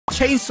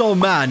Chainsaw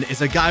Man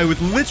is a guy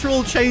with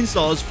literal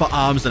chainsaws for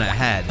arms and a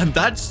head. And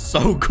that's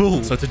so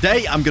cool. So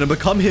today, I'm gonna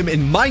become him in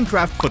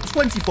Minecraft for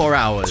 24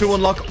 hours to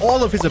unlock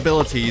all of his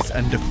abilities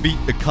and defeat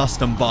the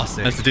custom bosses.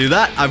 And to do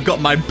that, I've got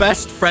my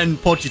best friend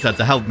Pochita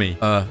to help me.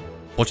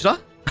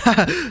 Pochita?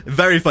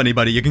 Very funny,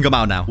 buddy. You can come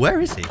out now.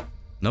 Where is he?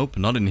 Nope,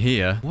 not in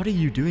here. What are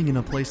you doing in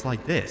a place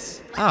like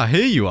this? Ah,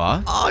 here you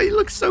are. Oh, you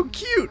look so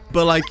cute.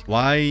 But like,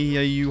 why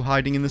are you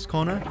hiding in this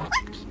corner?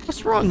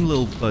 What's wrong,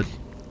 little buddy?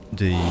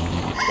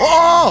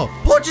 Oh!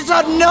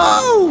 Pochita,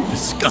 no!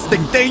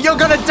 Disgusting thing. You're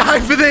gonna die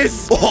for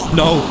this. Oh,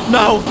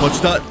 no.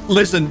 Pochita,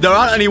 listen, there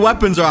aren't any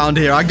weapons around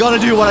here. I gotta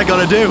do what I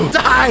gotta do.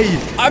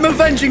 Die! I'm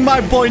avenging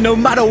my boy no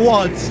matter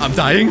what. I'm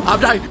dying.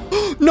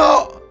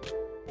 No!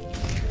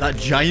 That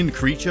giant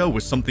creature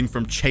was something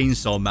from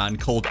Chainsaw Man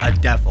called a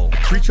devil. A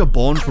creature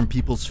born from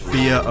people's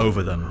fear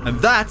over them. And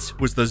that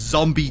was the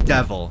zombie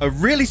devil. A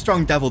really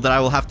strong devil that I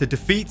will have to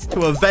defeat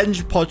to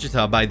avenge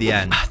Pochita by the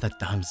end. Ah, that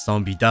damn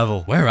zombie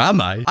devil. Where am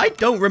I? I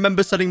don't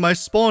remember setting my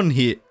spawn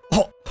here.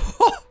 Oh.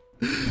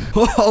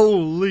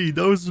 Holy,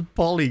 those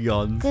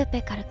polygons.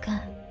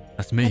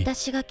 That's me. She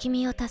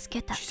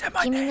said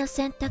my name.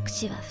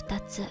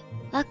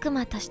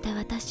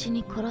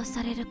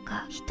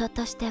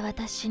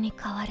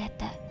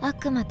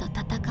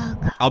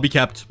 I'll be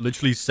kept.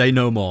 Literally say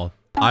no more.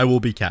 I will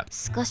be kept.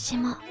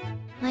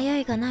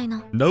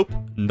 Nope,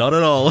 not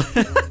at all. Oh,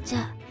 first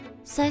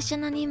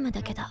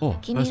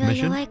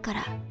mission?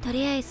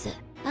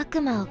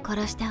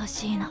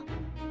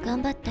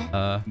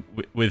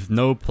 With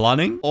no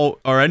planning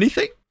or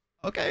anything?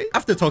 Okay.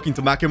 After talking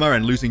to Makima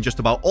and losing just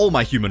about all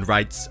my human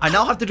rights, I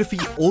now have to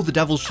defeat all the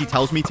devils she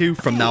tells me to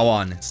from now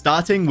on,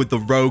 starting with the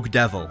rogue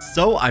devil.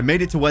 So I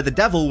made it to where the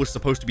devil was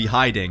supposed to be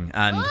hiding,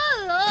 and...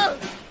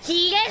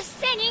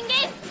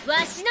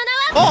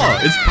 Oh,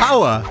 it's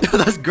Power!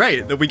 That's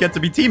great that we get to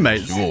be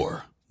teammates.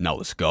 Sure. Now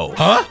let's go.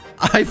 Huh?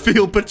 I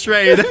feel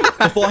betrayed.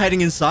 Before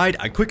heading inside,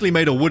 I quickly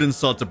made a wooden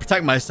sword to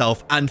protect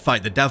myself and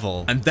fight the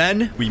devil. And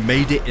then we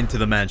made it into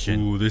the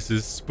mansion. Ooh, this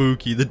is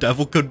spooky. The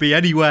devil could be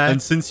anywhere.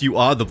 And since you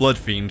are the blood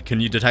fiend,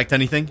 can you detect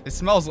anything? It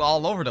smells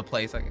all over the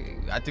place.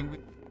 I think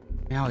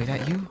Meow, is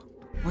that you?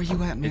 Where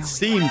you at, Meow? It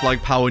seemed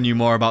like Power knew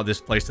more about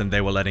this place than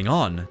they were letting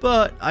on,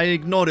 but I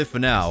ignored it for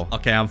now.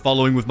 Okay, I'm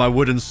following with my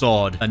wooden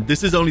sword, and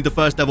this is only the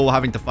first devil we're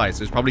having to fight,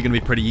 so it's probably gonna be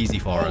pretty easy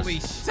for us.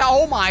 Holy shit!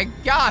 Oh my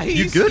god!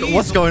 You good?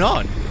 What's going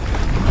on?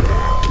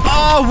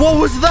 Oh,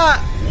 what was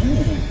that?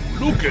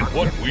 Ooh, look at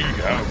what we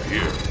have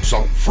here.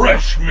 Some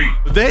fresh meat.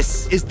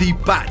 This is the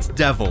Bat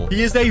Devil.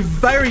 He is a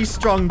very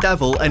strong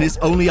devil, and it's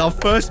only our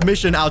first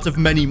mission out of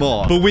many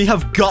more. But we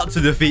have got to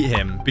defeat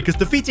him, because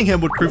defeating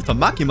him would prove to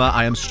Makima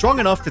I am strong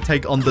enough to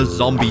take on the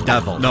zombie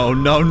devil. No,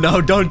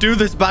 don't do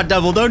this, Bat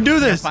Devil. Don't do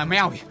this. Yes,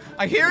 Meow.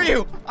 I hear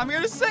you. I'm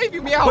here to save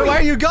you, Meow. Wait, where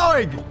are you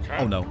going?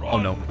 Oh no.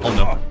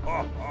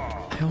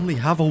 I only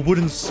have a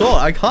wooden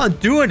sword. I can't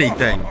do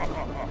anything.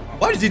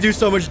 Why does he do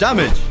so much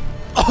damage?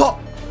 Oh,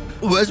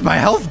 where's my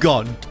health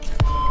gone?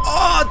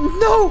 Oh,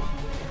 no.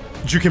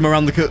 Juke him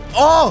around the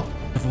Oh,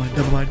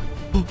 never mind.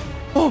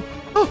 Oh,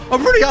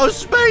 I'm running out of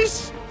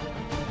space.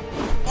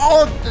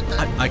 Oh,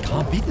 I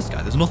can't beat this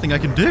guy. There's nothing I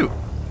can do.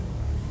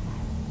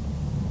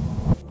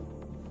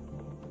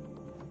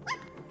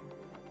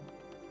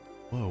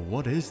 Whoa,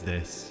 what is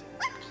this?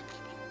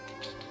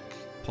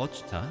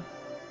 Pochita?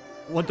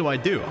 What do?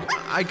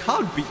 I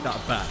can't beat that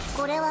bat.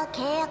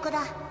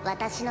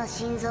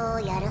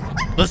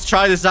 Let's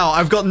try this out.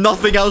 I've got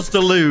nothing else to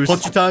lose.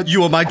 Pochita,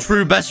 you are my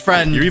true best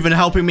friend. You're even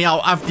helping me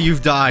out after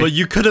you've died. But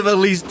you could have at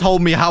least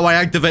told me how I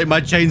activate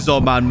my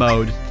Chainsaw Man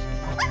mode.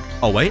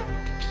 Oh, wait.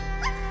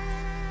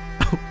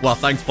 Well,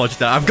 thanks,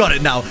 Pochita. I've got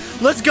it now.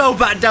 Let's go,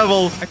 Bat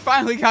Devil. I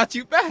finally got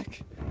you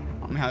back.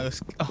 Oh, man, let's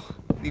go.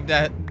 Leave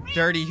that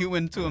dirty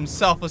human to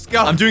himself. Let's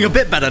go. I'm doing a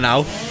bit better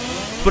now.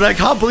 But I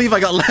can't believe I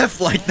got left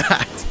like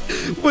that.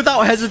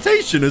 Without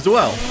hesitation as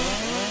well.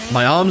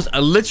 My arms are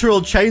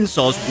literal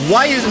chainsaws.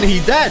 Why isn't he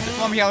dead?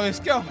 Come on, Meow, let's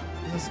go.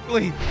 Let's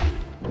leave.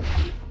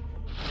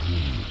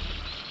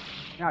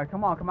 Yeah,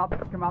 come on, come out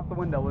the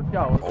window. Let's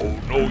go. Oh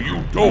no,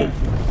 you don't.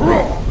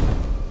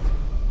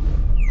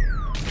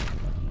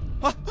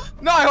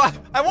 No,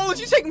 I won't let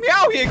you take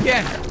Meowie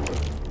again.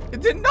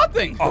 It did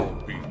nothing. I'll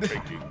be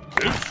taking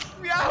this.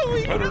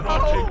 Meowie, Better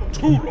not take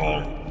too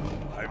long.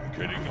 I'm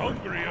getting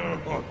hungrier.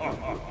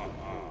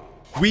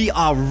 We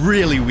are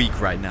really weak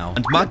right now,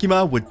 and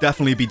Makima would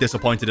definitely be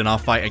disappointed in our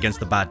fight against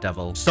the Bad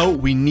Devil. So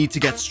we need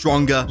to get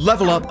stronger,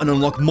 level up, and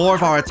unlock more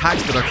of our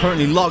attacks that are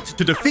currently locked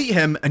to defeat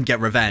him and get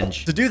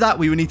revenge. To do that,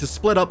 we would need to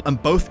split up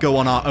and both go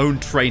on our own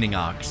training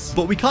arcs.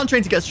 But we can't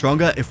train to get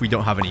stronger if we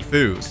don't have any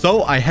food.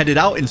 So I headed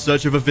out in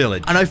search of a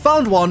village, and I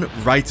found one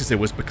right as it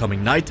was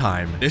becoming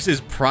nighttime. This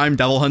is prime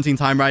devil hunting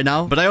time right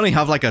now, but I only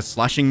have like a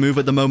slashing move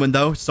at the moment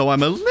though, so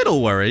I'm a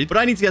little worried. But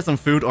I need to get some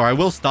food or I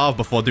will starve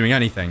before doing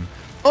anything.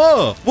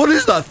 Oh, what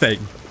is that thing?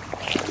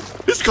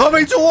 It's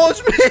coming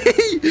towards me!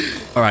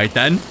 Alright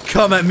then,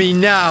 come at me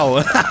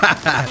now!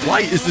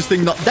 Why is this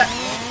thing not dead?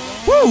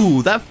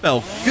 Woo, that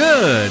felt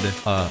good!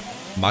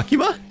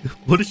 Makima?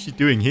 What is she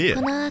doing here?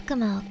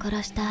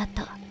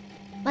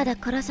 まだ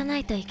殺さな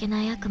いといけ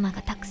ない悪魔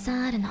がたくさ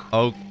んあるの。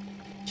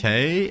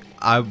 Okay,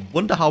 I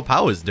wonder how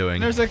Power's doing.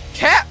 There's a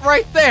cat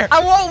right there. I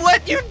won't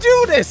let you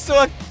do this to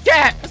a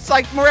cat. It's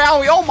like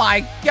Morale. Oh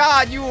my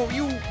God, you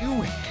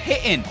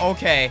hitting.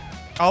 Okay,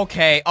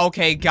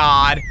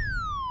 God.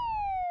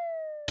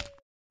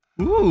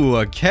 Ooh,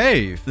 a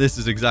cave. This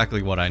is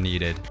exactly what I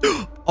needed.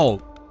 Oh,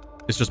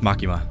 it's just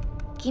Makima.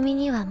 君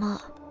にはもう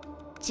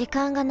時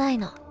間がない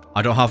の。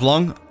 I don't have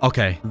long?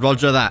 Okay,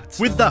 roger that.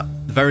 With that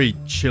very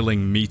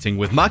chilling meeting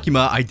with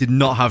Makima, I did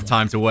not have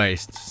time to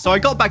waste. So I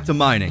got back to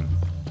mining.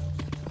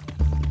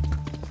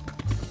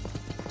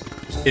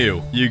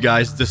 Ew, you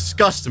guys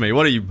disgust me.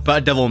 What are you,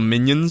 bad devil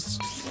minions?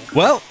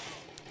 Well,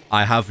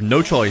 I have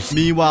no choice.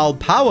 Meanwhile,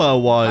 Power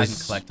was... I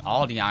can collect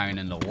all the iron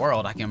in the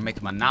world. I can make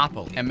a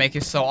monopoly and make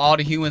it so all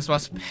the humans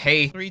must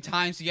pay 3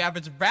 times the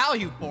average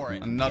value for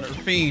it. Another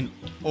fiend.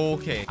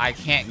 Okay, I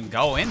can't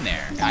go in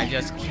there. I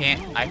just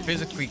can't. I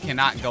physically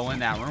cannot go in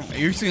that room.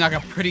 You seem like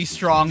a pretty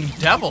strong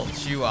devil.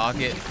 I'll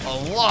get a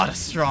lot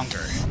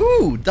stronger.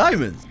 Ooh,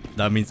 diamonds.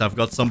 That means I've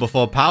got some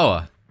before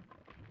Power.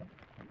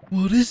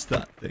 What is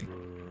that thing?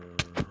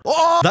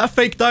 Oh! That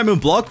fake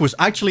diamond block was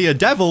actually a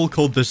devil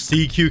called the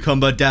Sea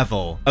Cucumber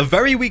Devil. A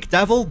very weak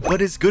devil,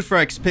 but it's good for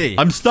XP.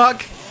 I'm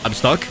stuck.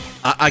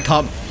 I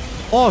can't.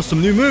 Oh,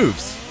 some new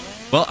moves.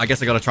 Well, I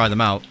guess I gotta try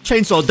them out.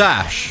 Chainsaw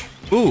Dash.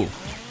 Ooh.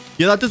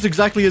 Yeah, that does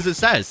exactly as it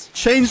says.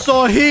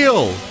 Chainsaw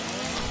Heal.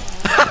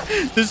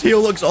 This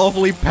heal looks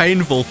awfully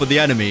painful for the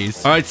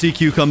enemies. All right, Sea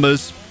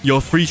Cucumbers. Your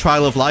free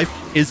trial of life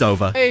is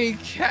over. Hey,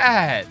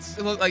 cats.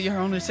 It looks like your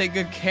owners take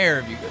good care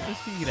of you. Good to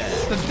see that.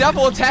 The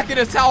devil attacking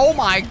us. Oh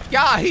my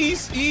God.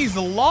 He's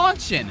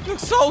launching. He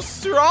looks so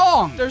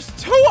strong. There's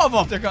 2 of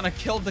them. They're gonna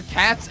kill the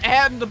cats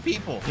and the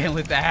people. Can't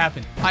let that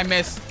happen. I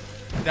missed.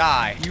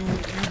 Die. You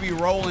be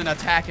rolling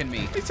attacking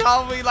me. He's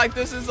telling me like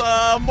this is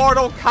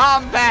Mortal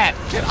Kombat.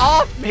 Get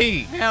off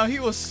me. Man, he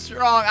was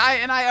strong. I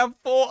have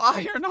full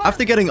iron armor.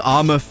 After getting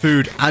armor,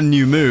 food, and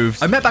new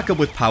moves, I met back up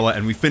with Power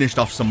and we finished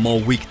off some more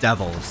weak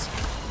devils.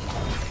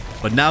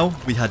 But now,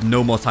 we had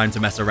no more time to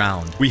mess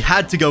around. We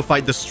had to go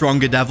fight the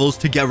stronger devils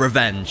to get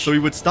revenge. So we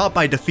would start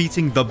by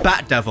defeating the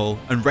Bat Devil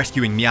and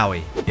rescuing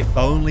Meowie. If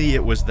only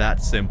it was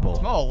that simple.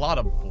 I smell a lot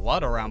of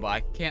blood around, but I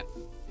can't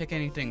pick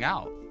anything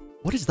out.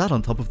 What is that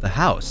on top of the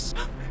house?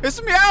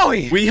 It's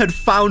Meowie! We had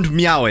found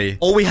Meowie.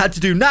 All we had to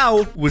do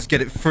now was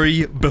get it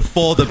free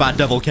before the Bat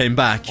Devil came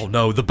back. Oh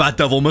no, the Bat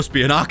Devil must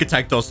be an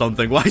architect or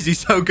something. Why is he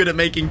so good at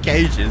making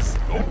cages?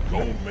 Don't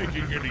go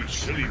making any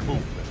silly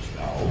movements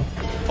now.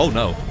 Oh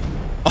no.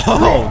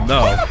 Oh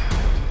no.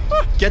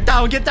 Get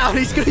down,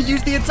 he's gonna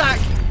use the attack.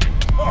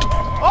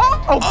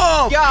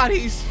 Oh God,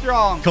 he's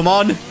strong. Come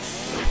on.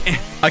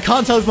 I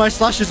can't tell if my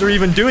slashes are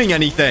even doing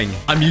anything.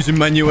 I'm using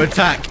my new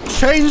attack.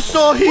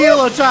 Chainsaw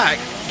Heal attack.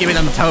 Give me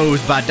them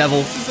toes, Bad Devil.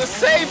 This is a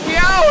save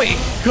Meowie.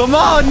 Come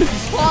on.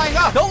 He's flying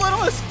up. Don't let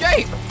him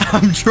escape.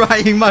 I'm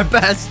trying my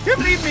best. Give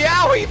me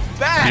Meowie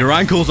back. Your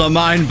ankles are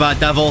mine, Bad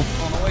Devil. I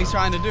don't know what he's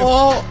trying to do.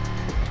 Oh,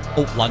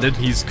 landed.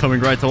 He's coming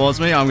right towards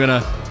me.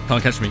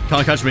 Can't catch me.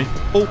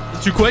 Oh,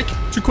 too quick.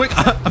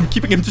 I'm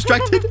keeping him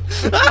distracted.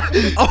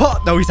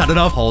 Oh, no, he's had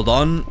enough. Hold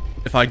on.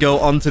 If I go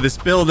onto this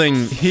building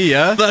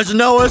here, there's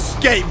no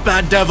escape,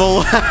 Bad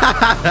Devil.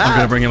 I'm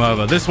gonna bring him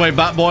over. This way,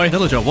 Bat Boy.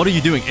 Villager, what are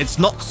you doing? It's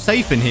not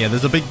safe in here.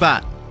 There's a big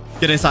bat.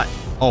 Get inside.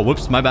 Oh,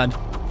 whoops, my bad.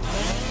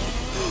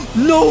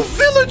 No,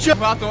 Villager!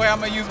 Out the way, I'm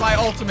gonna use my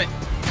ultimate.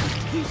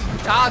 He's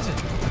dodging.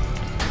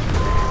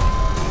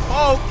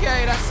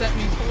 Okay, that sent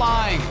me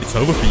flying. It's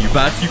over for you,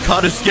 Bats. You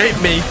can't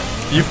escape me.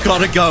 You've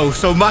gotta go,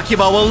 so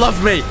Makima will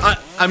love me.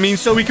 I mean,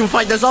 so we can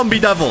fight the zombie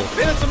devil.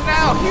 Finish him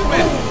now,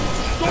 human.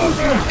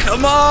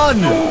 Come on!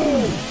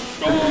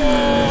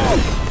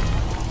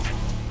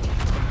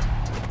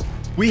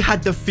 We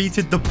had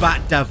defeated the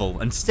Bat Devil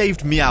and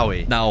saved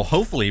Meowie. Now,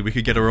 hopefully, we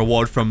could get a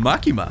reward from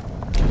Makima.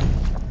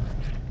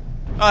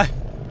 Are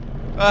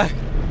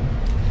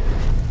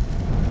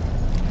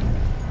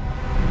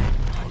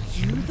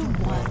you the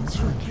ones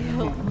who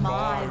killed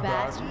my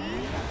Badgie?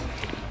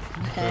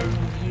 Then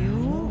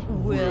you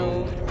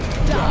will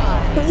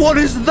die. What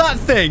is that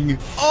thing?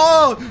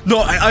 Oh,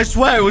 no, I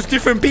swear it was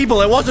different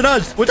people. It wasn't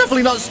us. We're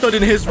definitely not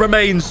studying his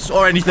remains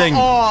or anything.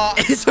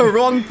 It's a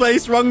wrong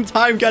place, wrong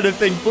time kind of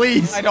thing,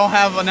 please. I don't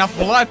have enough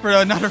blood for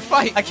another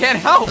fight. I can't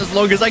help. As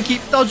long as I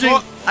keep dodging,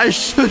 I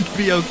should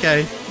be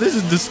okay. This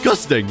is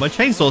disgusting. My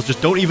chainsaws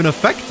just don't even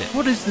affect it.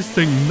 What is this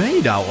thing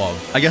made out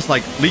of? I guess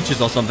like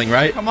leeches or something,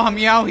 right? Come on,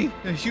 Meowie.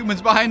 The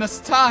human's buying us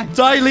time.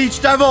 Die, Leech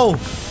Devil.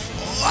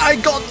 I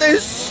got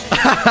this.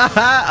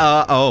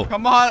 Oh.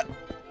 Come on.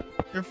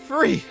 You're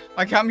free.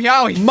 I got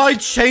Meowie. My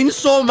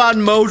Chainsaw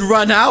Man mode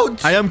ran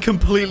out. I am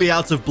completely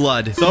out of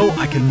blood, so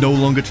I can no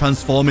longer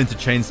transform into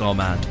Chainsaw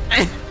Man.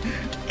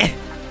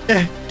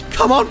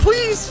 Come on,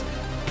 please.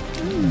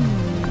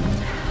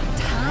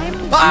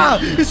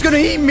 It's gonna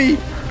eat me.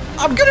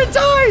 I'm gonna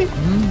die.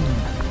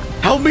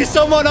 Help me,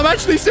 someone. I'm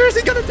actually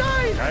seriously gonna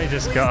die. I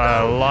just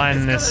gotta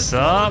line this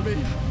up.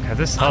 Okay,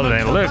 this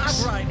holiday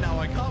looks. Right now,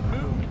 I can't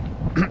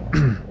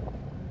move.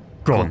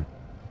 Gone.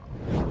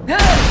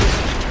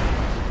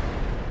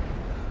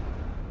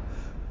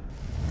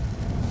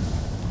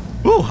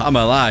 Ooh, I'm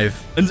alive.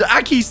 And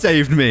Aki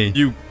saved me.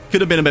 You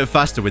could have been a bit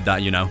faster with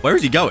that, you know. Where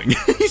is he going?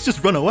 He's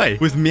just run away.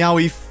 With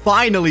Meowie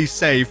finally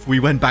safe, we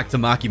went back to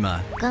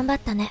Makima. 頑張っ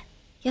たね。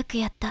よく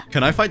やった。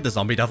 Can I fight the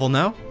zombie devil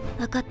now?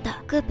 わかった。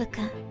クープ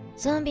君。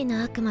ゾンビ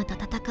の悪魔と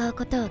戦う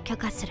ことを許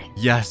可する。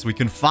 Yes, we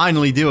can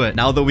finally do it.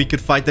 Now that we could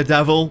fight the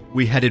devil,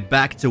 we headed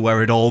back to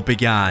where it all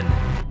began.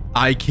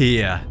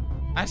 IKEA.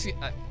 Actually,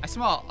 I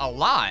smell a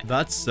lot.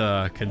 That's,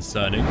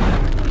 concerning.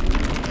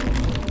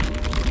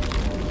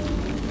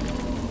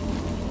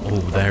 Oh,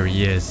 there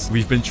he is.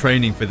 We've been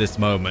training for this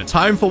moment.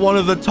 Time for one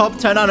of the top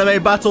 10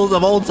 anime battles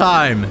of all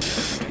time.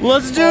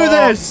 Let's do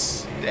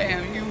this!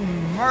 Damn, you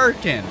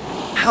merkin.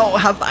 How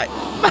have I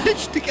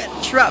managed to get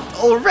trapped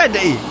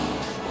already?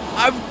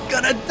 I'm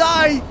gonna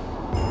die!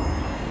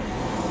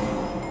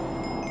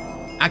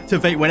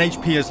 Activate when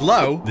HP is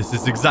low. This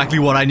is exactly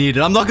what I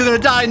needed. I'm not gonna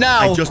die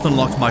now. I just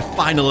unlocked my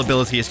final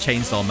ability as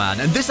Chainsaw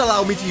Man, and this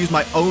allowed me to use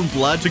my own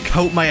blood to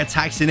coat my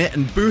attacks in it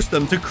and boost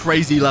them to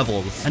crazy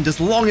levels. And as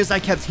long as I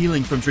kept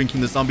healing from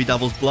drinking the zombie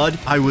devil's blood,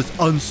 I was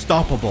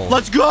unstoppable.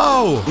 Let's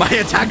go! My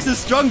attacks are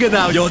stronger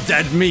now. You're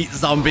dead meat,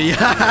 zombie.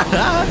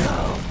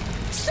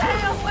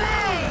 Stay away!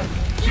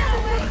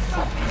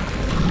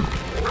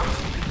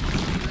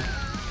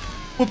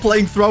 We're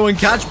playing throw and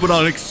catch, but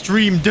on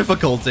extreme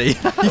difficulty.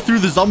 He threw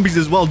the zombies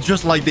as well,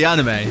 just like the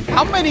anime.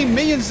 How many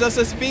minions does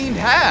this fiend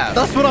have?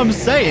 That's what I'm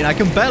saying. I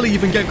can barely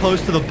even get close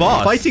to the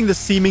boss. Fighting the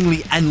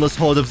seemingly endless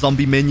horde of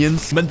zombie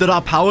minions meant that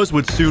our powers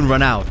would soon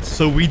run out.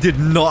 So we did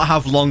not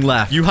have long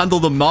left. You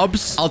handle the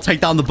mobs, I'll take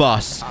down the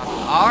boss.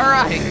 All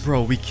right.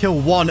 Bro, we kill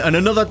one and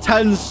another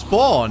 10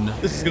 spawn.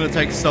 This is gonna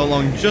take so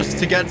long just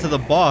to get to the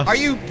boss. Are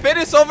you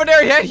finished over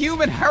there yet,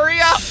 human?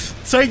 Hurry up.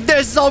 Take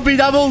this, zombie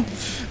devil.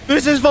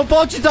 This is for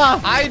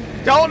Pochita. I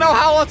don't know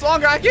how much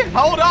longer I can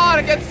hold on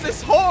against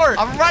this horde.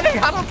 I'm running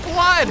out of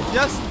blood.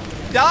 Just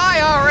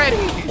die already.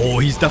 Oh,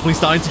 he's definitely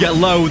starting to get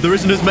low. There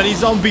isn't as many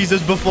zombies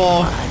as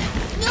before.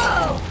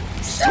 No!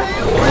 Stay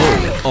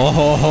away! Oh,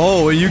 ho,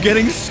 ho. Are you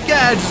getting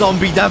scared,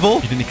 zombie devil?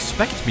 You didn't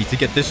expect me to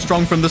get this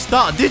strong from the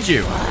start, did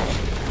you?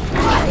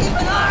 What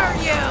even are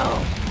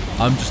you?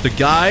 I'm just a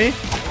guy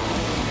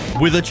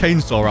with a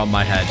chainsaw on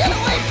my head. Get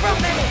away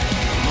from me!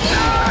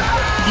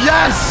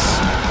 Yes!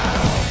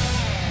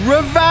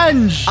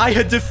 Revenge! I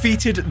had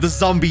defeated the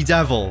zombie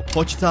devil.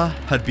 Pochita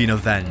had been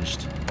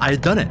avenged. I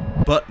had done it.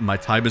 But my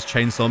time as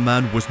Chainsaw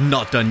Man was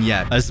not done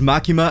yet, as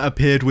Makima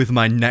appeared with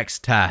my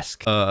next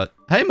task.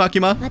 Hey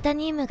Makima. また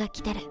任務が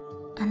来てる。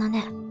あの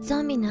ね、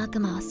ゾンビの悪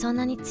魔はそん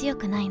なに強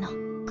くないの。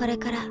これ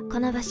からこ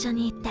の場所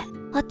に行って、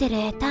ホテル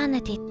エター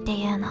ニティって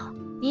いうの。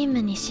任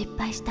務に失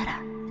敗したら、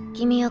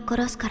君を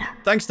殺すから。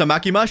 Thanks to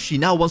Makima, she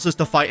now wants us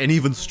to fight an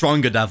even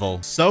stronger devil.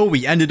 So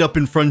we ended up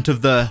in front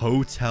of the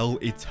Hotel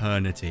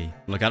Eternity.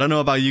 Look, I don't know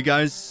about you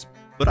guys,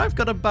 but I've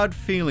got a bad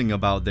feeling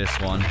about this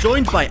one.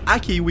 Joined by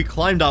Aki, we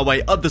climbed our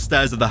way up the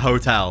stairs of the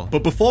hotel.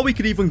 But before we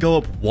could even go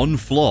up one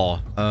floor,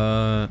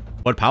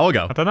 where'd power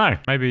go? I don't know.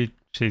 Maybe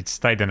she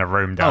stayed in a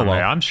room down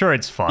there. I'm sure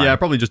it's fine. Yeah,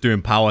 probably just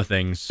doing power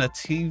things. The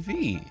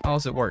TV. How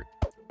does it work?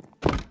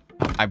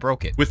 I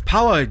broke it. With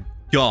power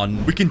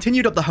gone, we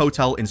continued up the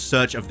hotel in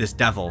search of this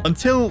devil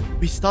until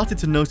we started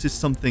to notice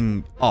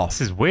something off.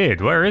 This is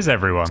weird. Where is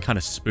everyone? It's kind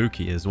of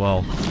spooky as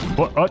well.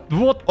 What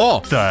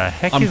Oh, the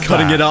heck I'm is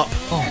cutting that? it up.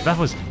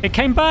 Oh, it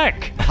came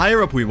back. The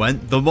higher up we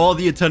went, the more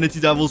the Eternity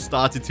Devils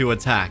started to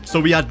attack.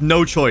 So we had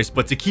no choice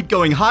but to keep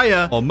going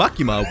higher or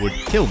Makima would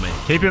kill me.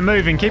 Keep it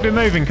moving. Keep it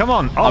moving. Come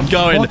on. Oh, I'm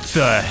going. What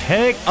the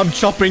heck? I'm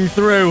chopping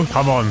through.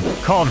 Come on.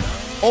 Con.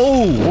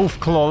 Oh! Wolf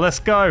Claw, let's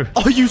go.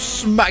 Oh, you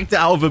smacked it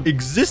out of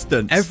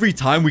existence. Every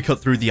time we cut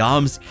through the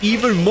arms,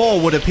 even more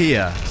would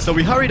appear. So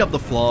we hurried up the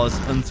floors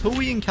until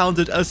we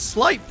encountered a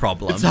slight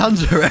problem. Its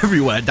hands are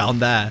everywhere down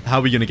there. How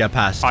are we gonna get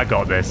past? I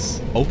got this.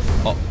 Oh,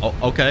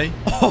 okay.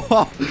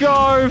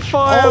 Go,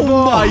 fireball.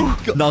 Oh my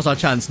god. Now's our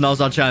chance.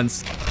 Now's our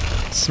chance.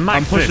 Smack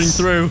I'm pushing this.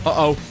 through.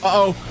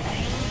 Uh-oh.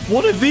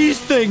 What are these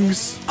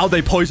things? Oh,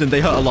 they poison. They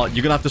hurt a lot.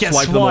 You're gonna have to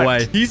swipe them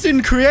away. He's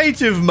in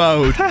creative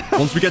mode.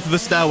 Once we get to the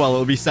stairwell,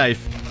 it'll be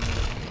safe.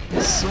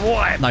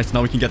 Swipe. Nice,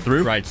 now we can get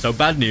through. Right, so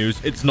bad news.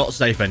 It's not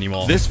safe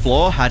anymore. This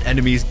floor had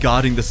enemies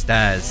guarding the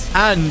stairs.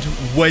 And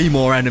way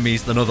more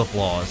enemies than other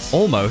floors.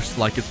 Almost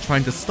like it's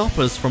trying to stop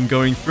us from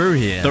going through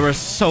here. There are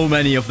so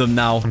many of them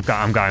now.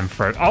 I'm going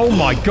through. Oh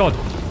my god.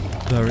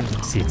 There is.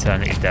 It's the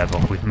Eternity Devil.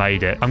 We've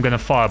made it. I'm going to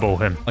fireball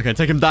him. Okay,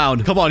 take him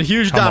down. Come on,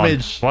 huge Come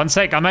damage. on. One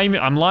sec.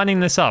 I'm lining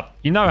this up.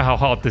 You know how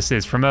hard this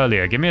is from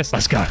earlier. Give me a...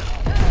 Let's go.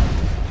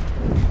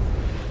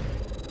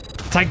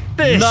 Take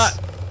this.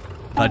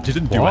 That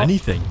didn't do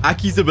anything.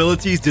 Aki's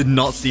abilities did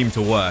not seem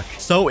to work.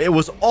 So it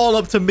was all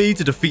up to me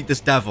to defeat this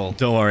devil.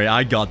 Don't worry,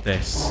 I got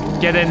this.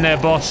 Get in there,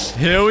 boss.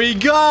 Here we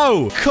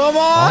go. Come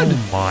on.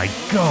 Oh my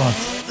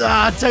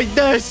god. Take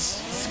this.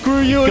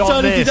 Screw you,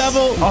 Got Eternity this.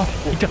 Devil.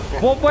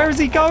 What? Where is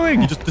he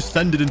going? He just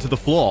descended into the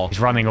floor.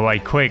 He's running away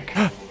quick.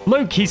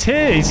 Luke, he's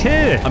here. He's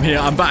here. I'm here.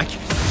 I'm back.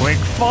 Quick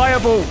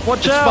fireball.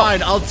 Watch It's out.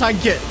 fine. I'll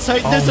tank it.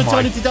 Take this, Oh my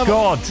Eternity Devil.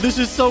 God. This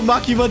is so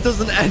Makima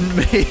doesn't end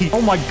me.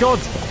 Oh my god.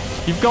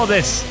 You've got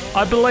this.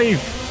 I believe.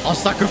 I'll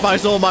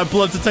sacrifice all my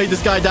blood to take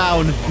this guy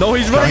down. No,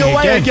 he's running Going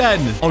away again.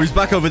 again. Oh, he's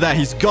back over there.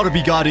 He's got to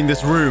be guarding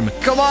this room.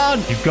 Come on.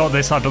 You've got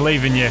this. I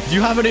believe in you. Do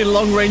you have any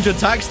long-range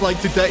attacks like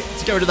to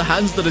get rid of the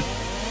hands that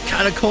are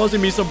kind of causing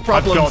me some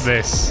problems? I've got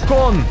this. Go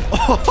on.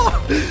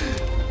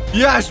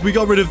 Yes, we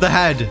got rid of the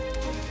head.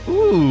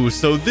 Ooh,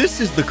 so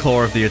this is the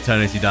core of the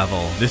Eternity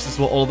Devil. This is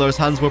what all those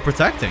hands were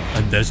protecting.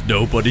 And there's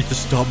nobody to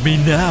stop me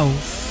now.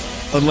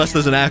 Unless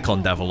there's an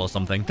aircon devil or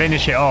something.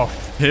 Finish it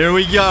off. Here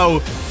we go.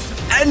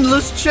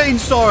 Endless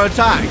chainsaw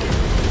attack.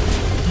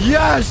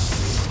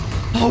 Yes.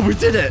 Oh, we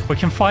did it. We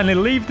can finally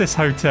leave this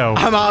hotel.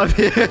 I'm out of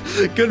here.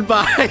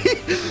 Goodbye.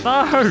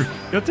 No,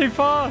 you're too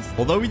fast.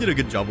 Although we did a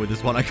good job with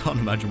this one, I can't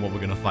imagine what we're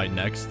going to fight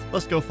next.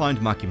 Let's go find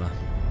Makima.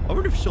 I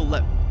wonder if she'll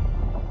let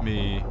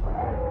me...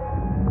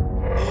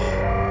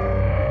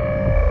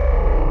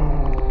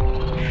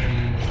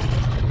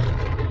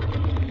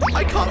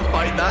 I can't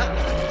fight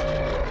that.